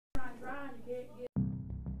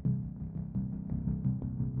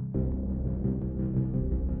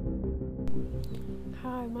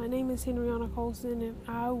Hi, my name is Henriana Colson, and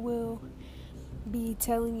I will be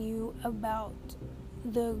telling you about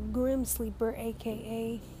the Grim Sleeper,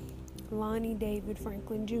 aka Lonnie David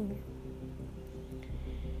Franklin Jr.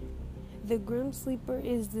 The Grim Sleeper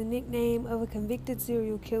is the nickname of a convicted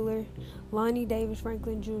serial killer, Lonnie David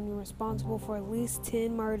Franklin Jr., responsible for at least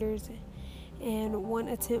 10 murders and one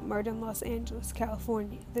attempt murder in Los Angeles,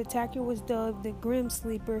 California. The attacker was dubbed the Grim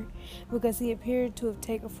Sleeper because he appeared to have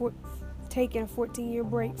taken a 14-year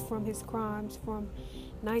break from his crimes from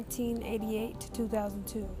 1988 to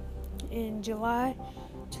 2002. In July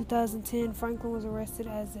 2010, Franklin was arrested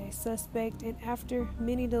as a suspect, and after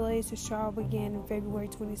many delays, his trial began in February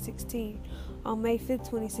 2016. On May 5,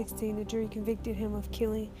 2016, the jury convicted him of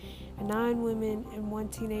killing 9 women and 1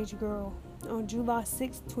 teenage girl. On July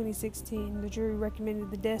 6, 2016, the jury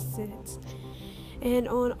recommended the death sentence. And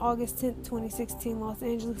on August 10, 2016, Los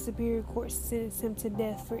Angeles Superior Court sentenced him to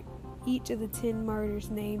death for each of the 10 murders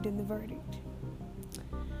named in the verdict.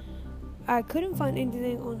 I couldn't find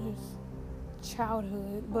anything on his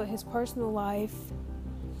childhood, but his personal life.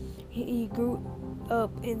 He grew up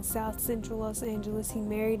in South Central Los Angeles. He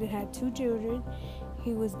married and had 2 children.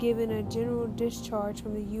 He was given a general discharge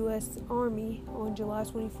from the U.S. Army on July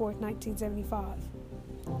 24, 1975.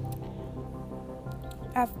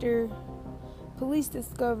 After police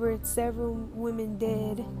discovered several women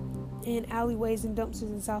dead in alleyways and dumpsters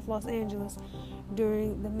in South Los Angeles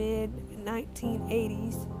during the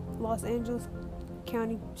mid-1980s, Los Angeles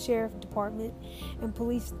County Sheriff Department and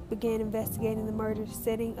police began investigating the murders,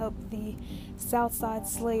 setting up the Southside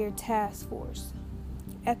Slayer Task Force.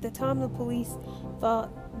 At the time, the police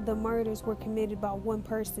thought the murders were committed by one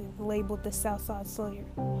person, labeled the Southside Slayer.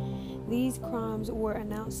 These crimes were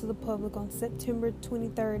announced to the public on September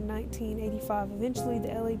 23, 1985. Eventually, the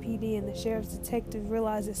LAPD and the sheriff's detectives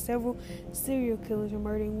realized that several serial killers were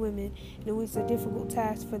murdering women, and it was a difficult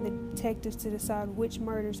task for the detectives to decide which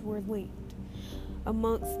murders were linked.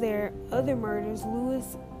 Amongst their other murders, Louis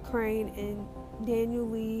Crane and Daniel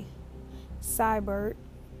Lee Seibert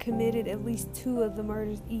committed at least 2 of the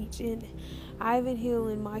murders each, and Ivan Hill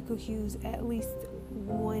and Michael Hughes at least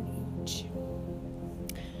 1 each.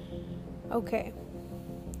 Okay,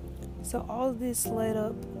 so all of this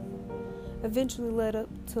eventually led up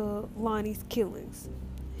to Lonnie's killings.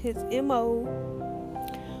 His MO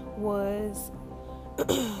was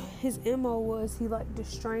he liked to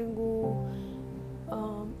strangle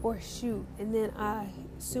or shoot, and then I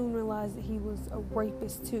soon realized that he was a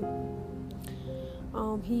rapist too.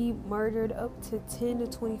 He murdered up to 10 to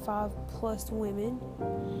 25 plus women,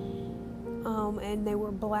 and they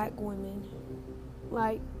were black women.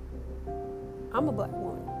 Like, I'm a black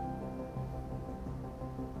woman.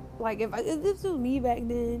 Like, if this was me back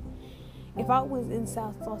then, if I was in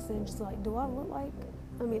South Los Angeles, like, do I look like,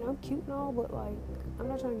 I mean, I'm cute and all, but, like, I'm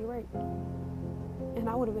not trying to get raped. And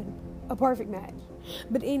I would have been a perfect match.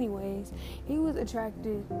 But anyways, he was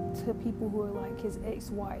attracted to people who were like his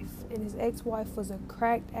ex-wife. And his ex-wife was a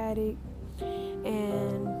crack addict.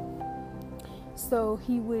 And so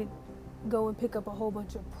he would go and pick up a whole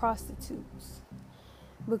bunch of prostitutes.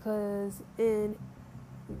 Because in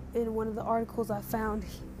one of the articles I found,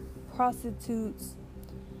 prostitutes,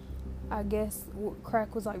 I guess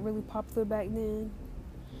crack was like really popular back then.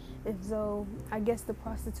 And so I guess the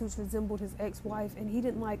prostitutes resembled his ex-wife, and he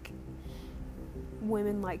didn't like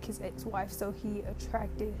women like his ex-wife, so he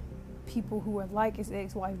attracted people who were like his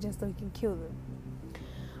ex-wife just so he can kill them.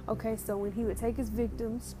 Okay, so when he would take his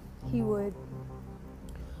victims, he would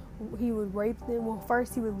rape them. Well,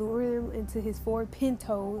 first he would lure them into his Ford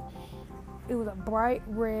Pinto. It was a bright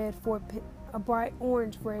orange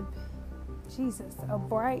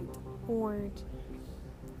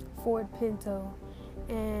Ford Pinto,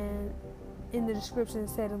 and in the description it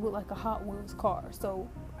said it looked like a Hot Wheels car. So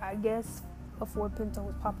I guess a Ford Pinto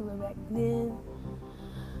was popular back then.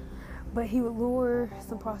 But he would lure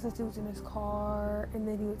some prostitutes in his car, and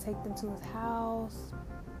then he would take them to his house.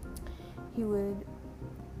 He would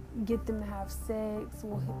get them to have sex.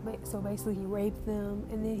 So basically he raped them,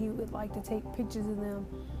 and then he would like to take pictures of them.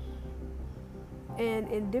 And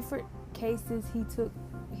in different cases,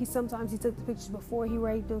 sometimes he took the pictures before he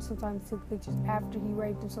raped them, sometimes he took pictures after he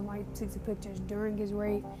raped them, sometimes he took the pictures during his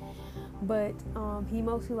rape. But he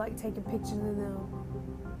mostly liked taking pictures of them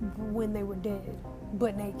when they were dead,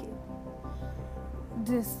 but naked.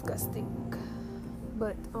 Disgusting.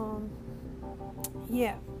 But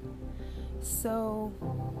yeah. So,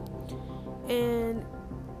 and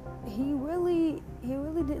he really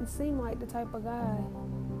didn't seem like the type of guy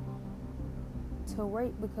to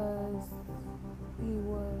rape, because he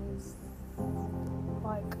was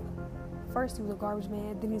like, first he was a garbage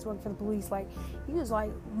man, then he was working for the police. Like, he was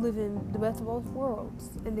like living the best of both worlds,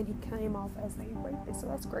 and then he came off as a rapist, so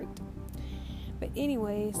that's great. But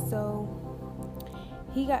anyway, so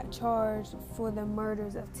he got charged for the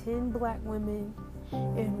murders of 10 black women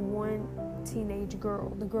and 1 teenage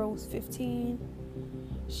girl. The girl was 15.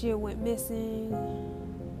 She had went missing,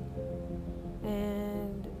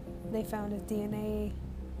 and they found his DNA.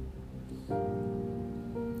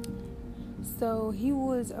 So he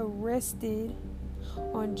was arrested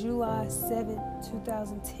on July 7th,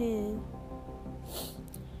 2010,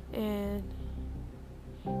 and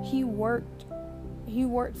he worked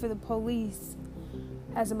for the police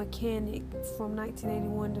as a mechanic from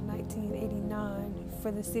 1981 to 1989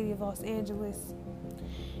 for the city of Los Angeles.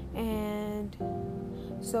 And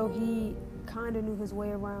so he kind of knew his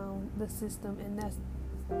way around the system, and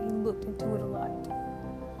he looked into it a lot.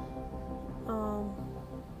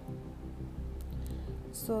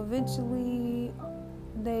 So eventually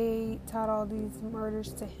they tied all these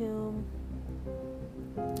murders to him,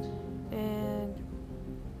 and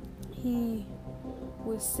he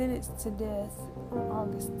was sentenced to death on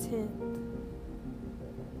August 10th.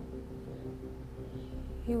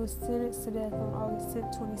 He was sentenced to death on August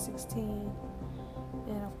 10th, 2016,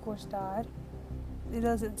 and of course died. It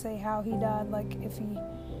doesn't say how he died, like if he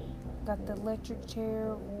got the electric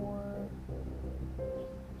chair or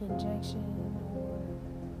injection or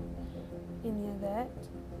any of that.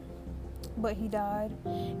 But he died,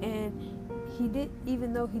 and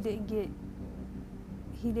even though he didn't get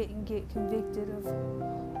convicted of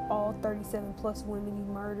all 37 plus women he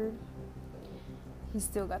murdered, he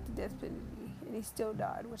still got the death penalty, and he still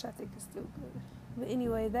died, which I think is still good. But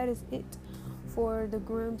anyway, that is it for the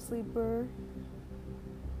Grim Sleeper.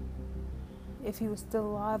 If he was still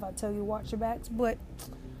alive, I'd tell you watch your backs, but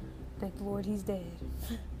thank the Lord he's dead.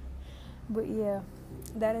 But yeah,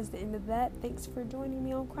 that is the end of that. Thanks for joining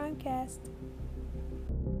me on CrimeCast.